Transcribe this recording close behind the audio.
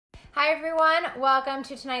Hi everyone, welcome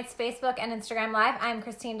to tonight's Facebook and Instagram Live. I'm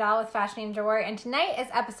Christine Dahl with Fashion Ninja Warrior, and tonight is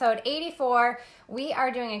episode 84. We are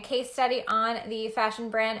doing a case study on the fashion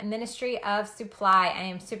brand Ministry of Supply. I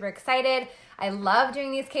am super excited. I love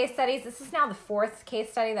doing these case studies. This is now the fourth case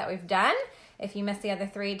study that we've done. If you missed the other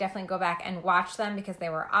three, definitely go back and watch them because they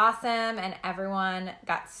were awesome and everyone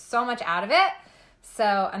got so much out of it.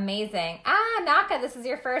 So amazing. Naka, this is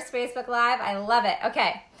your first Facebook Live. I love it.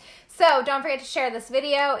 Okay. So don't forget to share this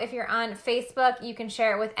video. If you're on Facebook, you can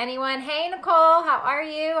share it with anyone. Hey, Nicole, how are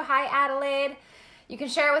you? Hi, Adelaide. You can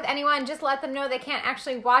share it with anyone. Just let them know they can't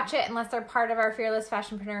actually watch it unless they're part of our Fearless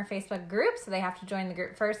Fashionpreneur Facebook group. So they have to join the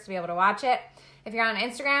group first to be able to watch it. If you're on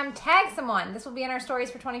Instagram, tag someone. This will be in our stories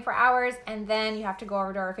for 24 hours. And then you have to go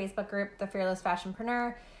over to our Facebook group, the Fearless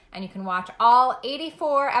Fashionpreneur, and you can watch all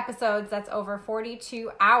 84 episodes. That's over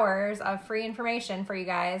 42 hours of free information for you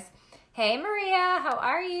guys. Hey, Maria, how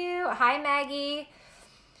are you? Hi, Maggie.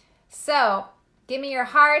 So give me your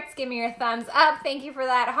hearts. Give me your thumbs up. Thank you for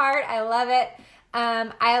that heart. I love it.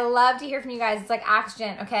 I love to hear from you guys. It's like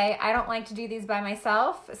oxygen, okay? I don't like to do these by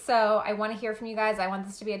myself, so I want to hear from you guys. I want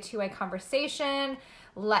this to be a two-way conversation.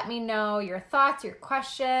 Let me know your thoughts, your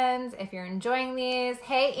questions, if you're enjoying these.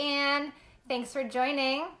 Hey, Ann, thanks for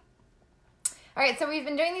joining. All right, so we've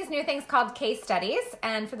been doing these new things called case studies,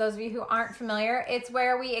 and for those of you who aren't familiar, it's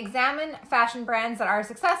where we examine fashion brands that are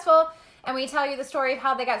successful, and we tell you the story of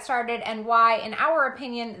how they got started and why, in our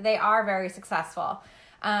opinion, they are very successful.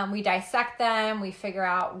 We dissect them, we figure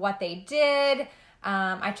out what they did.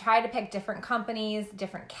 I try to pick different companies,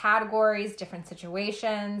 different categories, different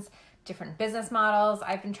situations, different business models.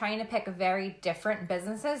 I've been trying to pick very different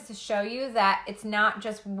businesses to show you that it's not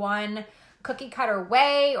just one cookie cutter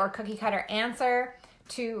way or cookie cutter answer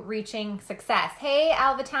to reaching success. Hey,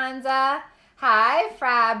 Alvatanza. Hi,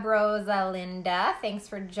 Frab Rosalinda. Thanks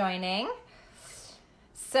for joining.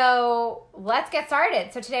 So let's get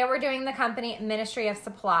started. So today we're doing the company Ministry of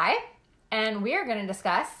Supply, and we are going to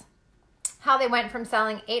discuss how they went from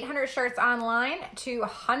selling 800 shirts online to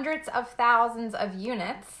hundreds of thousands of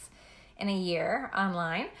units in a year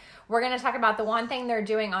online. We're going to talk about the one thing they're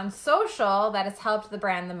doing on social that has helped the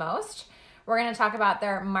brand the most. We're going to talk about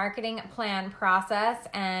their marketing plan process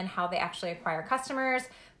and how they actually acquire customers,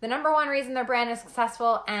 the number one reason their brand is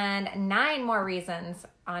successful, and 9 more reasons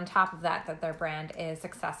on top of that that their brand is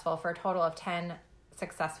successful, for a total of 10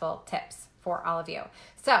 successful tips for all of you.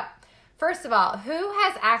 So first of all, who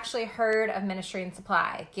has actually heard of Ministry and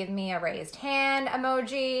Supply? Give me a raised hand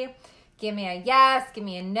emoji. Give me a yes. Give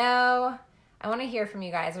me a no. I want to hear from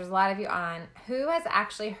you guys. There's a lot of you on. Who has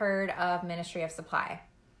actually heard of Ministry of Supply?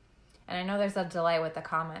 And I know there's a delay with the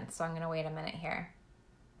comments, so I'm going to wait a minute here.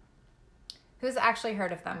 Who's actually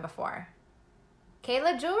heard of them before?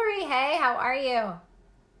 Kayla Jewelry, hey, how are you?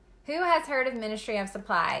 Who has heard of Ministry of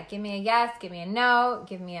Supply? Give me a yes, give me a no,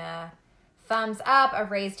 give me a thumbs up, a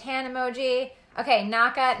raised hand emoji. Okay,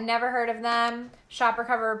 Naka, never heard of them. Shop,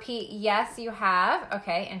 Recover, Repeat, yes, you have.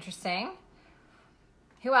 Okay, interesting.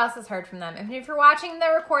 Who else has heard from them? If you're watching the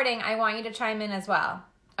recording, I want you to chime in as well.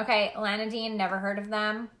 Okay, Lana Dean, never heard of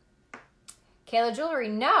them. Kayla Jewelry,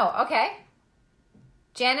 no. Okay.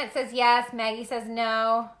 Janet says yes. Maggie says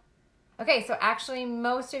no. Okay, so actually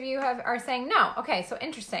most of you are saying no. Okay, so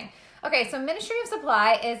interesting. Okay, so Ministry of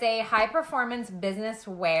Supply is a high-performance business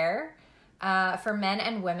wear for men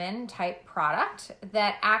and women type product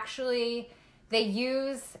that actually they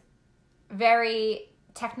use very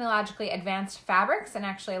technologically advanced fabrics, and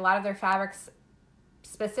actually a lot of their fabrics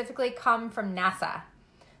specifically come from NASA.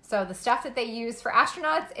 So the stuff that they use for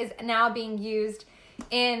astronauts is now being used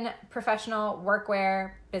in professional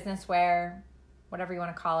workwear, business wear, whatever you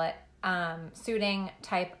want to call it, suiting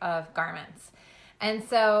type of garments. And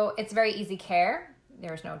so it's very easy care.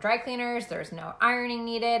 There's no dry cleaners. There's no ironing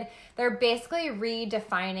needed. They're basically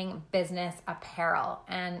redefining business apparel.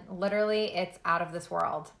 And literally it's out of this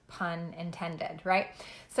world, pun intended, right?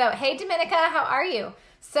 So, hey, Dominica, how are you?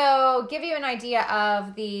 So give you an idea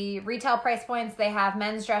of the retail price points. They have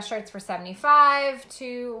men's dress shirts for $75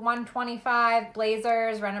 to $125,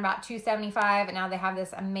 blazers run about $275, and now they have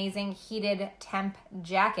this amazing heated temp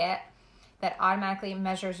jacket that automatically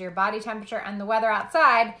measures your body temperature and the weather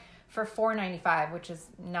outside for $495, which is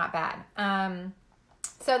not bad.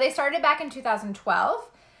 So they started back in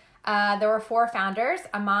 2012. There were 4 founders,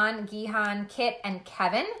 Aman, Gihan, Kit, and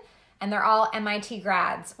Kevin. And they're all MIT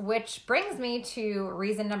grads, which brings me to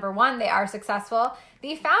reason number 1, they are successful.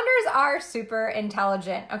 The founders are super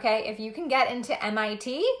intelligent, okay? If you can get into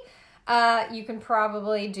MIT, you can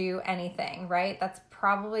probably do anything, right? That's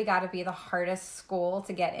probably got to be the hardest school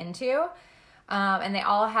to get into. And they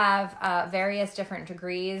all have various different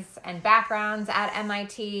degrees and backgrounds at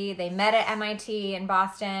MIT. They met at MIT in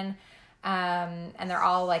Boston, and they're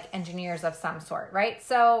all like engineers of some sort, right?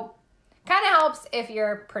 So kind of helps if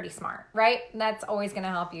you're pretty smart, right? That's always going to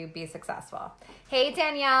help you be successful. Hey,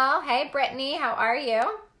 Danielle. Hey, Brittany. How are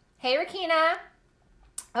you? Hey, Rakina.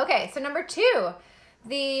 Okay, so number 2,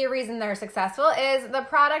 the reason they're successful is the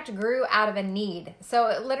product grew out of a need. So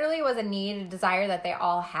it literally was a need, a desire that they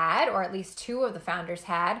all had, or at least 2 of the founders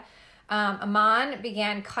had. Aman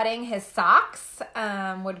began cutting his socks,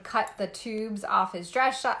 would cut the tubes off his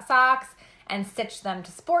dress socks and stitch them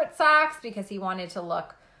to sports socks because he wanted to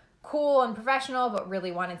look cool and professional, but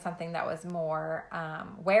really wanted something that was more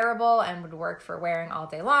wearable and would work for wearing all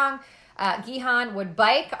day long. Gihan would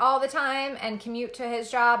bike all the time and commute to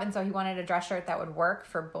his job, and so he wanted a dress shirt that would work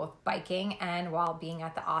for both biking and while being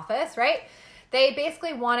at the office, right? They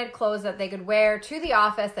basically wanted clothes that they could wear to the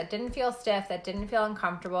office that didn't feel stiff, that didn't feel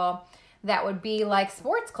uncomfortable, that would be like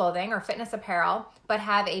sports clothing or fitness apparel, but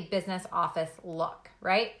have a business office look,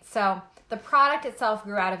 right? So the product itself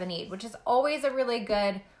grew out of a need, which is always a really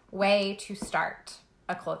good way to start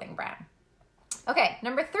a clothing brand. Okay,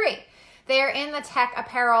 number 3, they're in the tech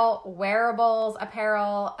apparel, wearables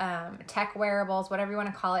apparel, tech wearables, whatever you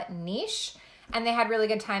want to call it, niche, and they had really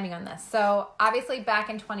good timing on this. So obviously back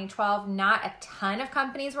in 2012, not a ton of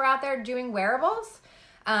companies were out there doing wearables.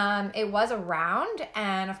 It was around,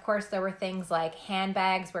 and of course there were things like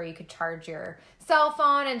handbags where you could charge your cell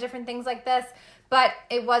phone and different things like this, but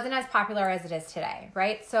it wasn't as popular as it is today,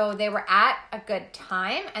 right? So they were at a good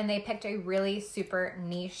time, and they picked a really super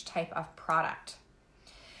niche type of product.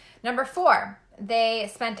 Number 4,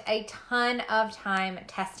 they spent a ton of time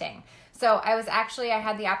testing. So I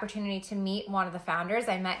had the opportunity to meet one of the founders.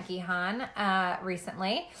 I met Gihan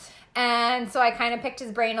recently. And so I kind of picked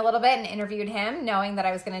his brain a little bit and interviewed him, knowing that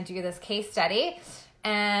I was going to do this case study.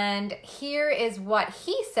 And here is what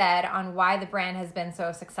he said on why the brand has been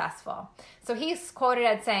so successful. So he's quoted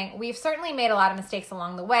as saying, "We've certainly made a lot of mistakes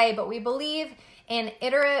along the way, but we believe in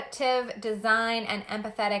iterative design and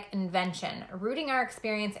empathetic invention, rooting our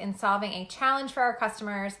experience in solving a challenge for our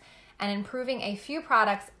customers and improving a few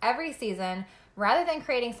products every season rather than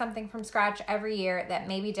creating something from scratch every year that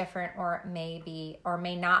may be different or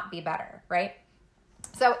may not be better," right?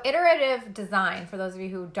 So iterative design, for those of you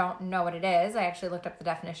who don't know what it is, I actually looked up the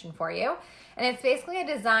definition for you. And it's basically a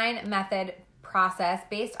design method process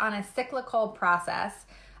based on a cyclical process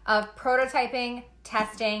of prototyping,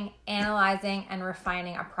 testing, analyzing, and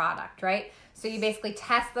refining a product, right? So you basically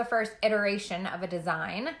test the first iteration of a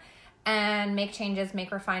design and make changes,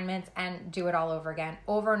 make refinements, and do it all over again,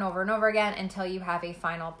 over and over and over again until you have a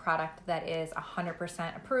final product that is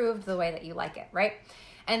 100% approved the way that you like it, right?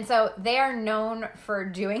 And so they are known for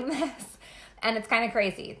doing this, and it's kind of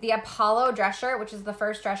crazy. The Apollo dress shirt, which is the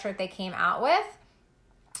first dress shirt they came out with,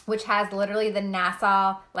 which has literally the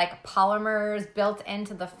NASA like polymers built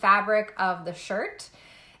into the fabric of the shirt,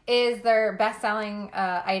 is their best-selling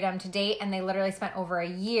item to date, and they literally spent over a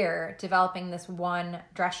year developing this one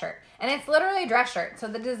dress shirt. And it's literally a dress shirt. So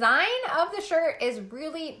the design of the shirt is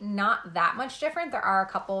really not that much different. There are a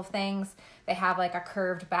couple of things. They have like a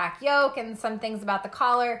curved back yoke and some things about the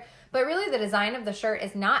collar, but really the design of the shirt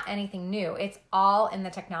is not anything new. It's all in the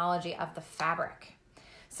technology of the fabric.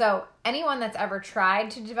 So anyone that's ever tried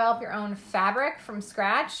to develop your own fabric from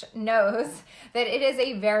scratch knows that it is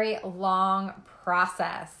a very long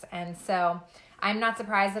process. And so I'm not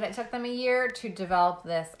surprised that it took them a year to develop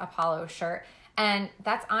this Apollo shirt. And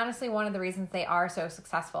that's honestly one of the reasons they are so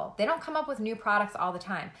successful. They don't come up with new products all the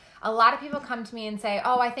time. A lot of people come to me and say,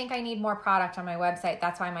 "Oh, I think I need more product on my website.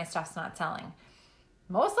 That's why my stuff's not selling."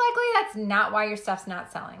 Most likely that's not why your stuff's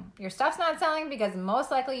not selling. Your stuff's not selling because most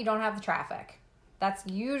likely you don't have the traffic. That's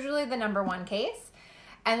usually the number one case.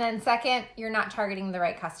 And then second, you're not targeting the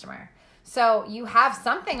right customer. So you have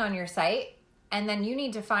something on your site, and then you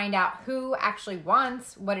need to find out who actually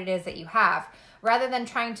wants what it is that you have, rather than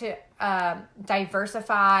trying to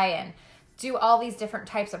diversify and do all these different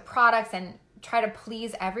types of products and try to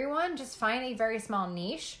please everyone. Just find a very small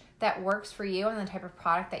niche that works for you and the type of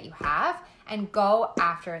product that you have, and go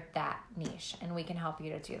after that niche, and we can help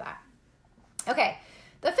you to do that. Okay,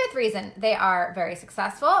 the 5th reason they are very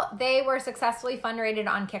successful, they were successfully fundraised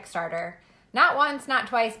on Kickstarter. Not once, not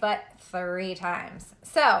twice, but 3 times.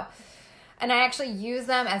 So, and I actually use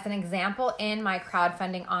them as an example in my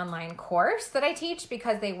crowdfunding online course that I teach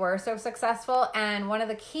because they were so successful. And one of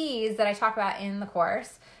the keys that I talk about in the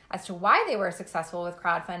course as to why they were successful with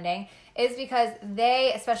crowdfunding is because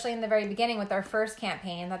they, especially in the very beginning with their first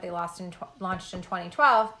campaign that they launched in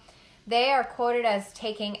 2012, they are quoted as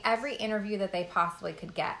taking every interview that they possibly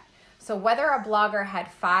could get. So whether a blogger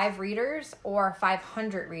had 5 readers or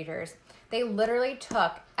 500 readers, they literally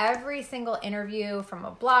took every single interview from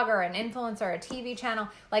a blogger, an influencer, a TV channel,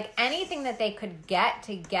 like anything that they could get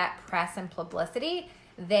to get press and publicity,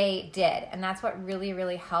 they did. And that's what really,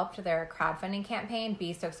 really helped their crowdfunding campaign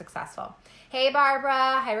be so successful. Hey,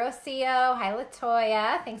 Barbara. Hi, Rocio. Hi,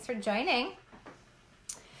 Latoya. Thanks for joining.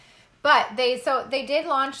 But they did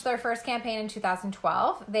launch their first campaign in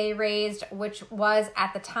 2012. They raised, which was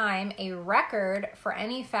at the time a record for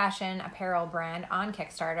any fashion apparel brand on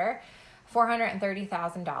Kickstarter,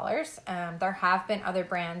 $430,000. There have been other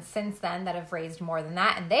brands since then that have raised more than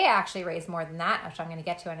that, and they actually raised more than that, which I'm going to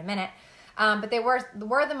get to in a minute. But they were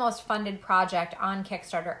the most funded project on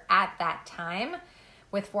Kickstarter at that time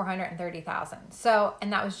with $430,000. So,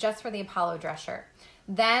 and that was just for the Apollo dress shirt.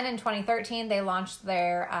 Then in 2013, they launched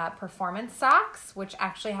their performance socks, which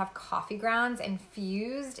actually have coffee grounds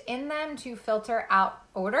infused in them to filter out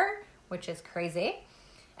odor, which is crazy.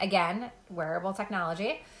 Again, wearable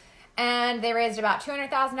technology. And they raised about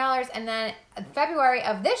 $200,000. And then in February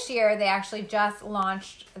of this year, they actually just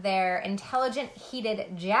launched their intelligent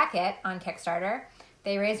heated jacket on Kickstarter.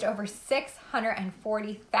 They raised over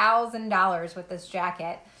 $640,000 with this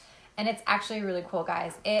jacket. And it's actually really cool,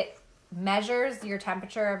 guys. It measures your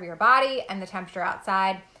temperature of your body and the temperature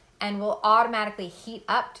outside and will automatically heat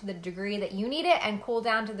up to the degree that you need it and cool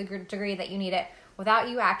down to the degree that you need it without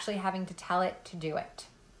you actually having to tell it to do it.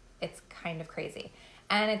 It's kind of crazy.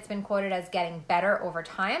 And it's been quoted as getting better over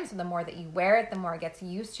time. So the more that you wear it, the more it gets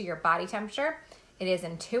used to your body temperature. It is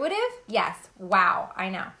intuitive. Yes. Wow. I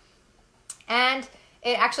know. And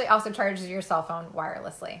it actually also charges your cell phone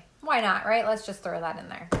wirelessly. Why not, right? Let's just throw that in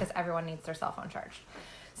there because everyone needs their cell phone charged.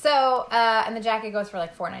 So, and the jacket goes for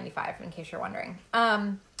like $4.95 in case you're wondering.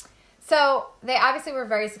 So they obviously were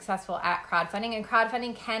very successful at crowdfunding, and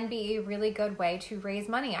crowdfunding can be a really good way to raise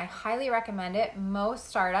money. I highly recommend it. Most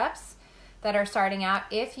startups that are starting out,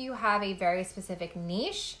 if you have a very specific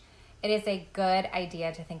niche, it is a good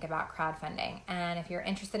idea to think about crowdfunding. And if you're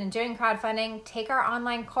interested in doing crowdfunding, take our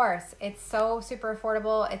online course. It's so super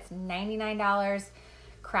affordable. It's $99.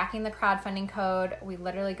 Cracking the crowdfunding code. We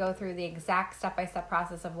literally go through the exact step-by-step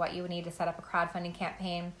process of what you would need to set up a crowdfunding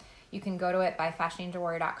campaign. You can go to it by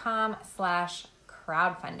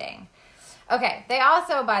fashionninjawarrior.com/crowdfunding. Okay, they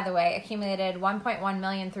also, by the way, accumulated $1.1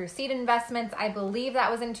 million through seed investments. I believe that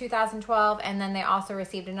was in 2012, and then they also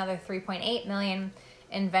received another $3.8 million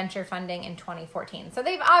in venture funding in 2014. So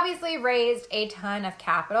they've obviously raised a ton of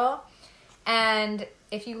capital, and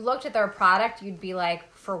if you looked at their product, you'd be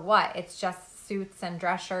like, for what? It's just suits and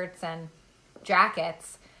dress shirts and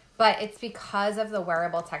jackets, but it's because of the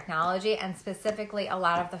wearable technology and specifically a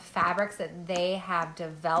lot of the fabrics that they have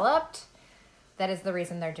developed. That is the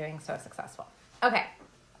reason they're doing so successful. Okay.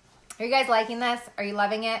 Are you guys liking this? Are you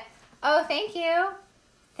loving it? Oh, thank you.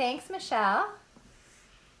 Thanks, Michelle.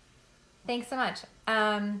 Thanks so much.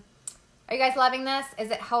 Are you guys loving this? Is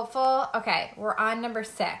it helpful? Okay, we're on number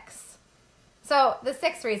 6. So the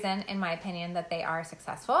 6th reason, in my opinion, that they are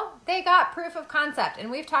successful, they got proof of concept. And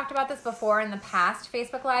we've talked about this before in the past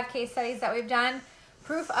Facebook Live case studies that we've done.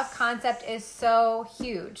 Proof of concept is so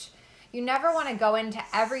huge. You never want to go into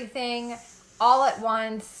everything all at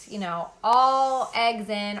once, you know, all eggs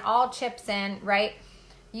in, all chips in, right?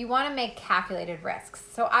 You want to make calculated risks.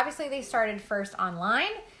 So obviously they started first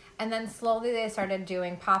online, and then slowly they started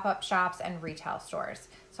doing pop-up shops and retail stores.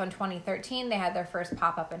 So in 2013, they had their first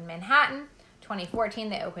pop-up in Manhattan.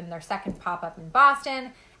 2014, they opened their second pop-up in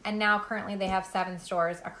Boston, and now currently they have 7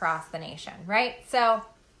 stores across the nation, right? So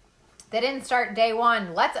they didn't start day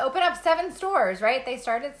one, let's open up 7 stores, right? They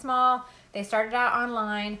started small, they started out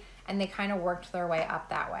online, and they kind of worked their way up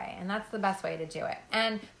that way. And that's the best way to do it.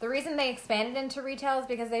 And the reason they expanded into retail is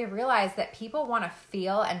because they realized that people want to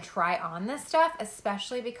feel and try on this stuff,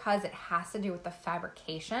 especially because it has to do with the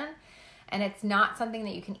fabrication. And it's not something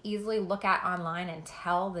that you can easily look at online and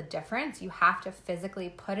tell the difference. You have to physically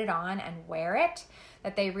put it on and wear it.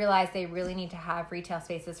 That they realize they really need to have retail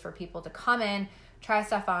spaces for people to come in, try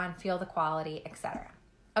stuff on, feel the quality, etc.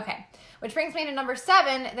 Okay, which brings me to number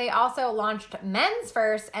 7. They also launched men's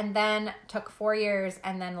first and then took 4 years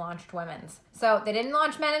and then launched women's. So they didn't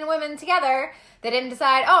launch men and women together. They didn't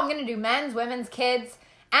decide, oh, I'm going to do men's, women's, kids,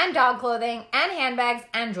 and dog clothing, and handbags,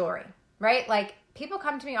 and jewelry, right? Like, people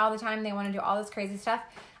come to me all the time. They want to do all this crazy stuff.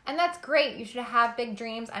 And that's great. You should have big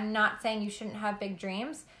dreams. I'm not saying you shouldn't have big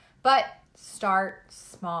dreams, but start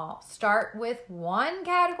small. Start with one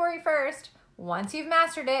category first. Once you've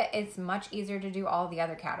mastered it, it's much easier to do all the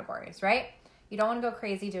other categories, right? You don't want to go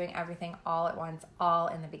crazy doing everything all at once, all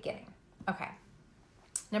in the beginning. Okay.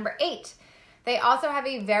 Number 8, They also have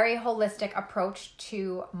a very holistic approach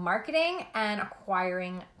to marketing and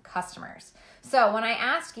acquiring customers. So when I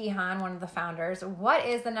asked Gihan, one of the founders, what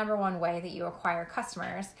is the number one way that you acquire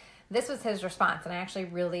customers? This was his response, and I actually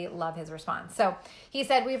really love his response. So he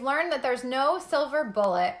said, we've learned that there's no silver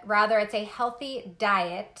bullet, rather it's a healthy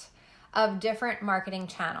diet of different marketing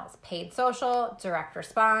channels: paid social, direct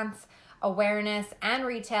response, awareness, and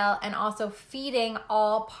retail, and also feeding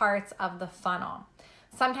all parts of the funnel.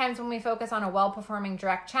 Sometimes when we focus on a well-performing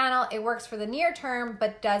direct channel, it works for the near term,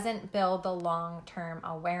 but doesn't build the long-term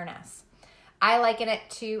awareness. I liken it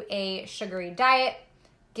to a sugary diet.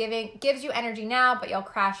 Gives you energy now, but you'll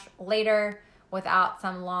crash later without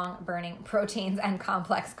some long burning proteins and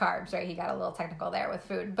complex carbs, right? He got a little technical there with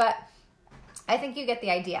food, but I think you get the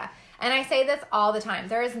idea. And I say this all the time.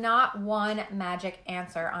 There is not one magic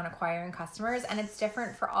answer on acquiring customers, and it's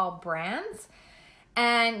different for all brands.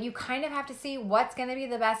 And you kind of have to see what's going to be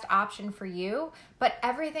the best option for you, but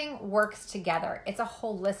everything works together. It's a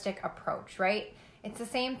holistic approach, right? It's the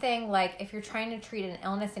same thing like if you're trying to treat an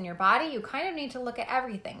illness in your body, you kind of need to look at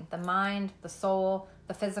everything: the mind, the soul,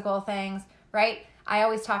 the physical things, right? I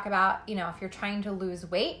always talk about, if you're trying to lose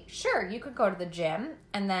weight, sure, you could go to the gym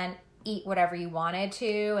and then eat whatever you wanted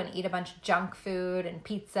to and eat a bunch of junk food and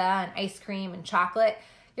pizza and ice cream and chocolate.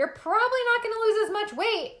 You're probably not going to lose as much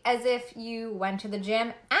weight as if you went to the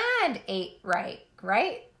gym and ate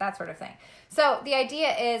right? That sort of thing. So the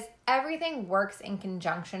idea is everything works in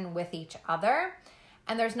conjunction with each other.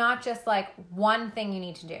 And there's not just like one thing you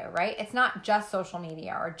need to do, right? It's not just social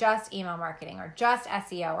media or just email marketing or just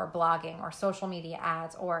SEO or blogging or social media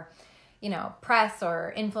ads or, press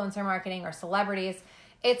or influencer marketing or celebrities.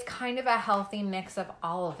 It's kind of a healthy mix of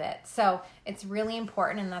all of it. So it's really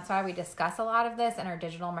important, and that's why we discuss a lot of this in our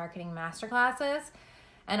digital marketing masterclasses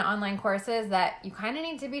and online courses, that you kind of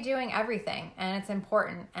need to be doing everything, and it's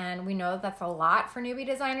important. And we know that that's a lot for newbie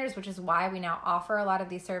designers, which is why we now offer a lot of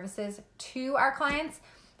these services to our clients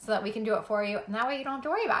so that we can do it for you, and that way you don't have to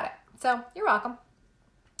worry about it. So you're welcome.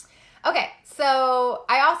 Okay, so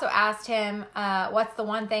I also asked him, what's the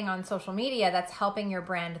one thing on social media that's helping your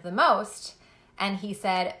brand the most? And he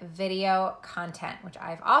said video content, which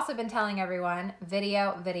I've also been telling everyone.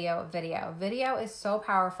 Video. Video is so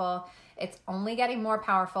powerful. It's only getting more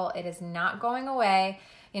powerful. It is not going away.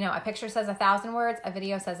 A picture says 1,000 words, a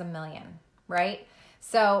video says 1,000,000, right?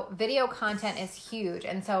 So video content is huge.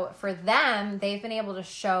 And so for them, they've been able to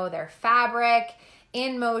show their fabric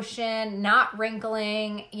in motion, not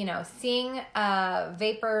wrinkling, seeing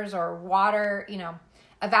vapors or water,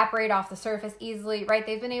 evaporate off the surface easily, right?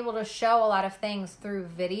 They've been able to show a lot of things through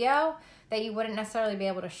video that you wouldn't necessarily be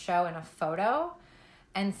able to show in a photo.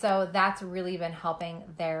 And so that's really been helping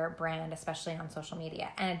their brand, especially on social media.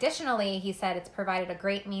 And additionally, he said it's provided a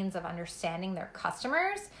great means of understanding their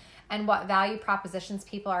customers and what value propositions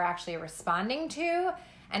people are actually responding to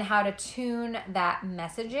and how to tune that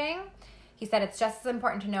messaging. He said it's just as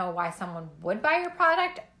important to know why someone would buy your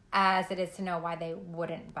product as it is to know why they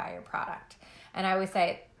wouldn't buy your product. And I always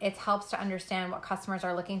say it helps to understand what customers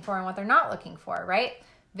are looking for and what they're not looking for, right?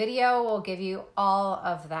 Video will give you all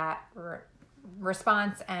of that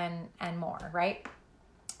response and more, right?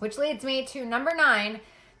 Which leads me to number 9.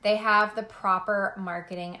 They have the proper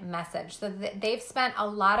marketing message. So they've spent a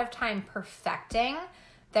lot of time perfecting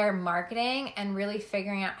their marketing and really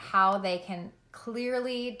figuring out how they can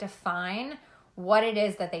clearly define what it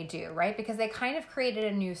is that they do, right? Because they kind of created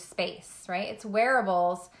a new space, right? It's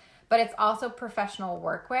wearables, but it's also professional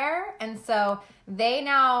workwear. And so they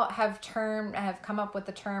now have come up with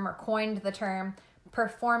the term, or coined the term,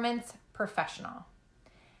 performance professional.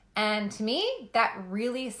 And to me, that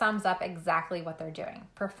really sums up exactly what they're doing.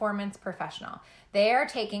 Performance professional. They are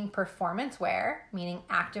taking performance wear, meaning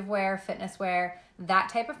active wear, fitness wear, that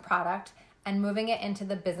type of product, and moving it into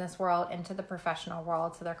the business world, into the professional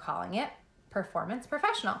world. So they're calling it performance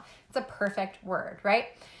professional. It's a perfect word, right?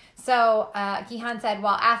 So Gihan said,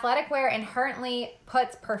 while athletic wear inherently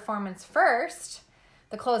puts performance first,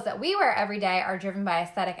 the clothes that we wear every day are driven by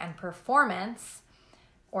aesthetic and performance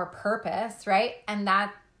or purpose, right? And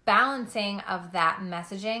that balancing of that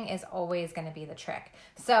messaging is always going to be the trick.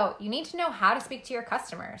 So you need to know how to speak to your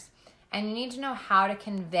customers, and you need to know how to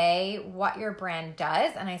convey what your brand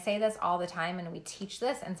does. And I say this all the time, and we teach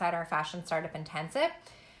this inside our Fashion Startup Intensive.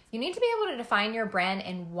 You need to be able to define your brand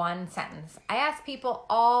in one sentence. I ask people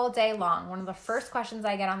all day long. One of the first questions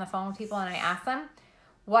I get on the phone with people, and I ask them,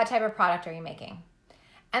 what type of product are you making?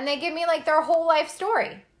 And they give me like their whole life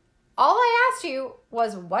story. All I asked you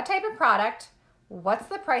was what type of product, what's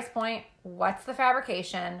the price point, what's the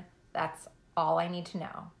fabrication. That's all I need to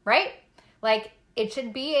know, right? Like, It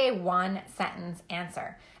should be a one-sentence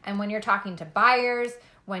answer. And when you're talking to buyers,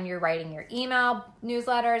 when you're writing your email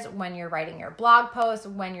newsletters, when you're writing your blog posts,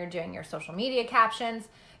 when you're doing your social media captions,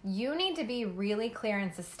 you need to be really clear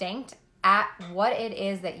and succinct at what it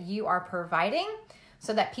is that you are providing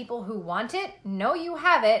so that people who want it know you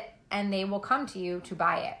have it and they will come to you to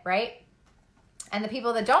buy it, right? And the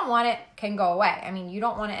people that don't want it can go away. I mean, you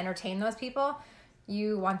don't want to entertain those people.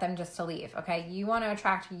 You want them just to leave, okay? You want to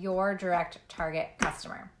attract your direct target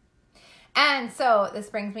customer. And so this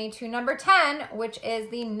brings me to number 10, which is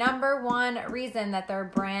the number one reason that their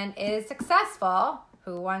brand is successful.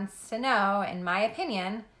 Who wants to know, in my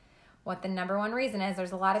opinion, what the number one reason is?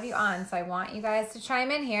 There's a lot of you on, so I want you guys to chime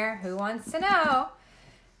in here. Who wants to know?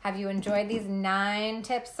 Have you enjoyed these 9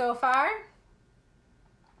 tips so far?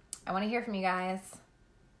 I want to hear from you guys.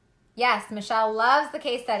 Yes, Michelle loves the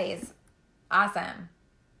case studies. Awesome.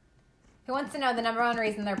 Who wants to know the number one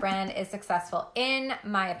reason their brand is successful? In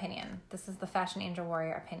my opinion, this is the Fashion Angel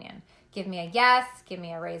Warrior opinion. Give me a yes. Give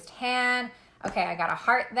me a raised hand. Okay, I got a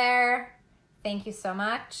heart there. Thank you so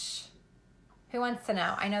much. Who wants to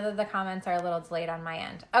know? I know that the comments are a little delayed on my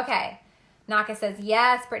end. Okay. Naka says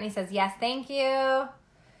yes. Brittany says yes, thank you.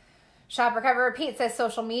 Shop, Recover, Repeat says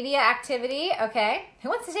social media activity. Okay. Who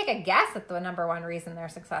wants to take a guess at the number one reason they're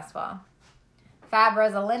successful? Fab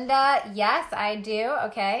Rosalinda, yes, I do.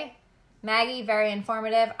 Okay. Maggie, very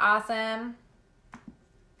informative. Awesome.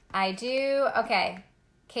 I do. Okay.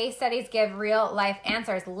 Case studies give real life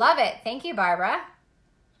answers. Love it. Thank you, Barbara.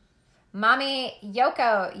 Mommy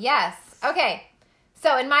Yoko, yes. Okay.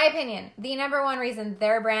 So in my opinion, the number one reason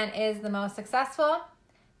their brand is the most successful,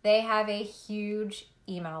 they have a huge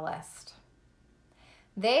email list.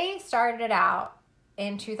 They started out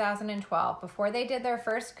in 2012, before they did their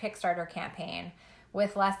first Kickstarter campaign,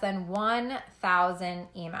 with less than 1,000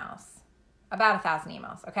 emails. About 1,000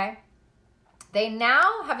 emails, okay? They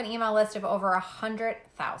now have an email list of over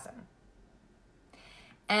 100,000.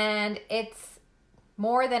 And it's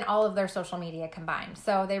more than all of their social media combined.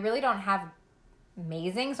 So they really don't have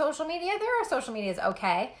amazing social media. Their social media is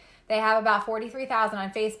okay. They have about 43,000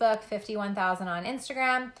 on Facebook, 51,000 on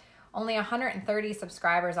Instagram, only 130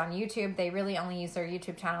 subscribers on YouTube. They really only use their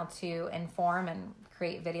YouTube channel to inform and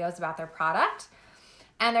create videos about their product.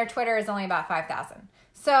 And their Twitter is only about 5,000.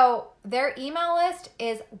 So their email list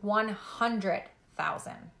is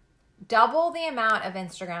 100,000. Double the amount of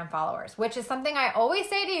Instagram followers, which is something I always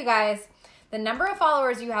say to you guys. The number of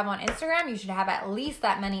followers you have on Instagram, you should have at least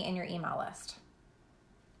that many in your email list.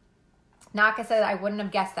 Naka said, I wouldn't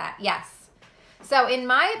have guessed that. Yes. So in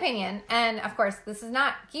my opinion, and of course, this is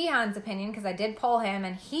not Gihan's opinion because I did poll him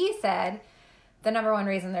and he said the number one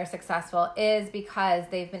reason they're successful is because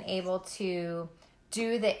they've been able to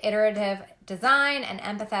do the iterative design and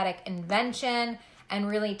empathetic invention and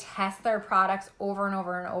really test their products over and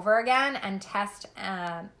over and over again and test,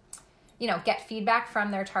 get feedback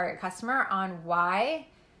from their target customer on why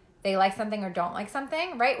they like something or don't like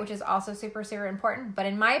something, right? Which is also super, super important. But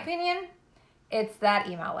in my opinion, it's that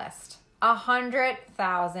email list.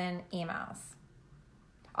 100,000 emails.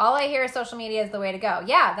 All I hear is social media is the way to go.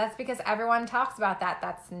 Yeah, that's because everyone talks about that.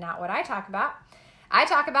 That's not what I talk about. I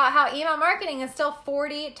talk about how email marketing is still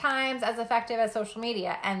 40 times as effective as social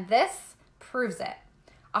media, and this proves it.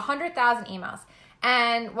 100,000 emails.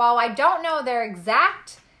 And while I don't know their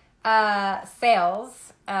exact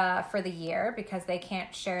sales for the year because they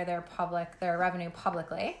can't share their revenue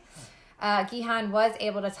publicly, Gihan was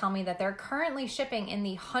able to tell me that they're currently shipping in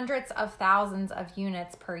the hundreds of thousands of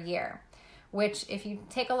units per year, which if you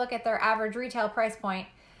take a look at their average retail price point,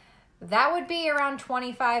 that would be around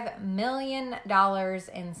 $25 million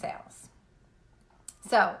in sales.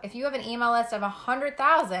 So if you have an email list of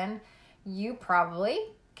 100,000, you probably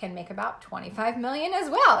can make about 25 million as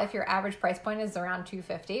well if your average price point is around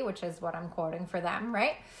 250, which is what I'm quoting for them,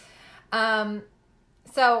 right?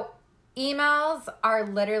 So emails are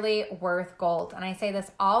literally worth gold. And I say this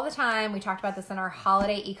all the time. We talked about this in our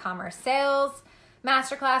holiday e-commerce sales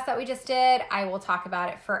masterclass that we just did. I will talk about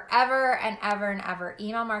it forever and ever and ever.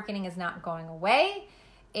 Email marketing is not going away.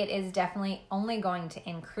 It is definitely only going to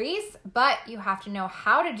increase, but you have to know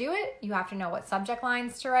how to do it. You have to know what subject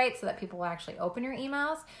lines to write so that people will actually open your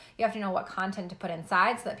emails. You have to know what content to put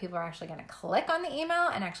inside so that people are actually going to click on the email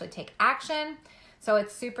and actually take action. So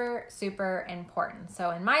it's super, super important.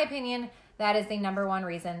 So in my opinion, that is the number one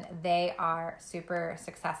reason they are super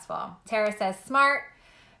successful. Tara says, smart.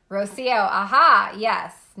 Rocio, aha,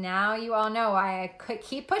 yes. Now you all know why I could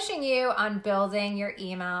keep pushing you on building your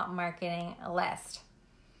email marketing list.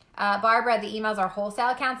 Barbara, the emails are wholesale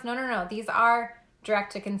accounts. No. These are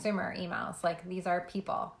direct to consumer emails. Like these are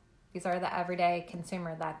people. These are the everyday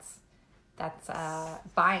consumer that's that's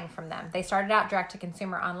buying from them. They started out direct to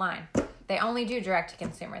consumer online. They only do direct to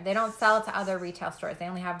consumer. They don't sell to other retail stores. They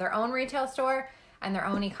only have their own retail store and their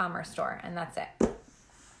own e-commerce store, and that's it.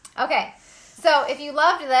 Okay, so if you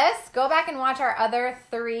loved this, go back and watch our other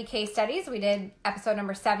 3 case studies. We did episode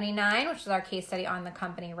number 79, which is our case study on the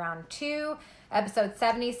company round 2. Episode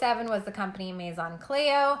 77 was the company Maison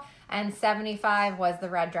Cleo, and 75 was the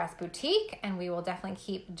Red Dress Boutique, and we will definitely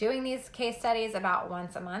keep doing these case studies about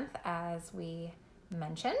once a month, as we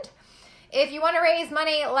mentioned. If you want to raise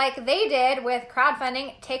money like they did with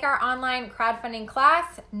crowdfunding, take our online crowdfunding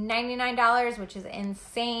class, $99, which is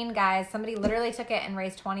insane, guys. Somebody literally took it and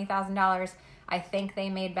raised $20,000. I think they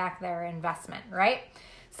made back their investment, right?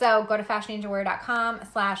 So go to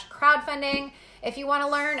fashionninjawear.com/crowdfunding. If you want to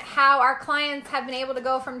learn how our clients have been able to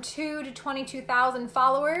go from 2 to 22,000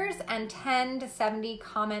 followers and 10 to 70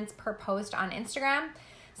 comments per post on Instagram,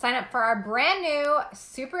 sign up for our brand new,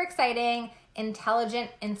 super exciting, Intelligent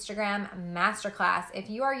Instagram Masterclass. If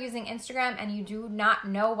you are using Instagram and you do not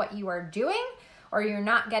know what you are doing, or you're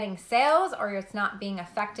not getting sales, or it's not being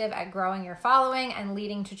effective at growing your following and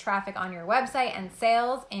leading to traffic on your website and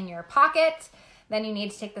sales in your pocket, then you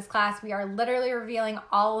need to take this class. We are literally revealing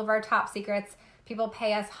all of our top secrets. People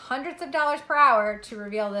pay us hundreds of dollars per hour to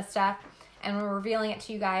reveal this stuff, and we're revealing it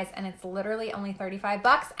to you guys, and it's literally only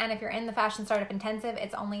 $35. And if you're in the Fashion Startup Intensive,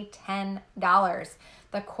 it's only $10.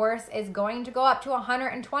 The course is going to go up to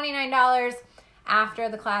 $129 after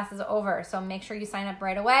the class is over. So make sure you sign up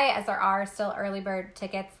right away, as there are still early bird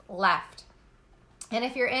tickets left. And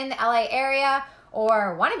if you're in the LA area,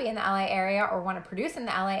 or want to be in the LA area, or want to produce in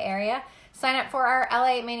the LA area, sign up for our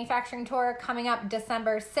LA manufacturing tour coming up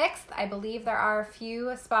December 6th. I believe there are a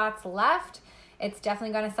few spots left. It's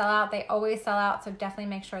definitely going to sell out. They always sell out, so definitely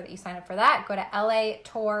make sure that you sign up for that. Go to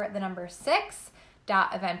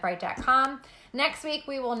LAtour6.eventbrite.com. Next week,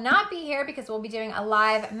 we will not be here because we'll be doing a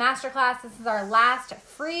live masterclass. This is our last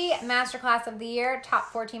free masterclass of the year, top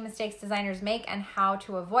 14 mistakes designers make and how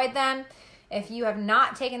to avoid them. If you have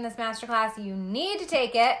not taken this masterclass, you need to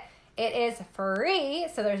take it. It is free,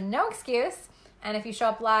 so there's no excuse. And if you show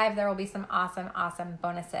up live, there will be some awesome, awesome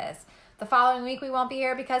bonuses. The following week, we won't be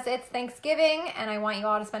here because it's Thanksgiving, and I want you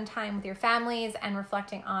all to spend time with your families and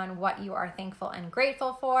reflecting on what you are thankful and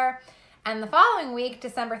grateful for. And the following week,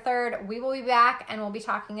 December 3rd, we will be back, and we'll be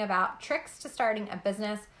talking about tricks to starting a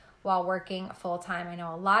business while working full-time. I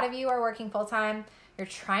know a lot of you are working full-time. You're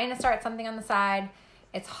trying to start something on the side.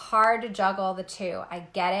 It's hard to juggle the two. I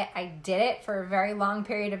get it. I did it for a very long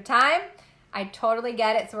period of time. I totally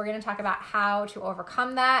get it. So we're going to talk about how to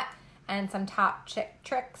overcome that and some top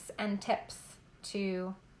tricks and tips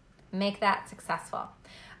to make that successful.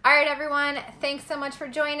 All right, everyone. Thanks so much for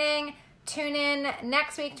joining. Tune in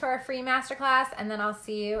next week to our free masterclass, and then I'll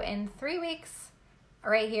see you in 3 weeks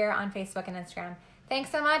right here on Facebook and Instagram.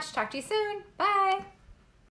 Thanks so much. Talk to you soon. Bye.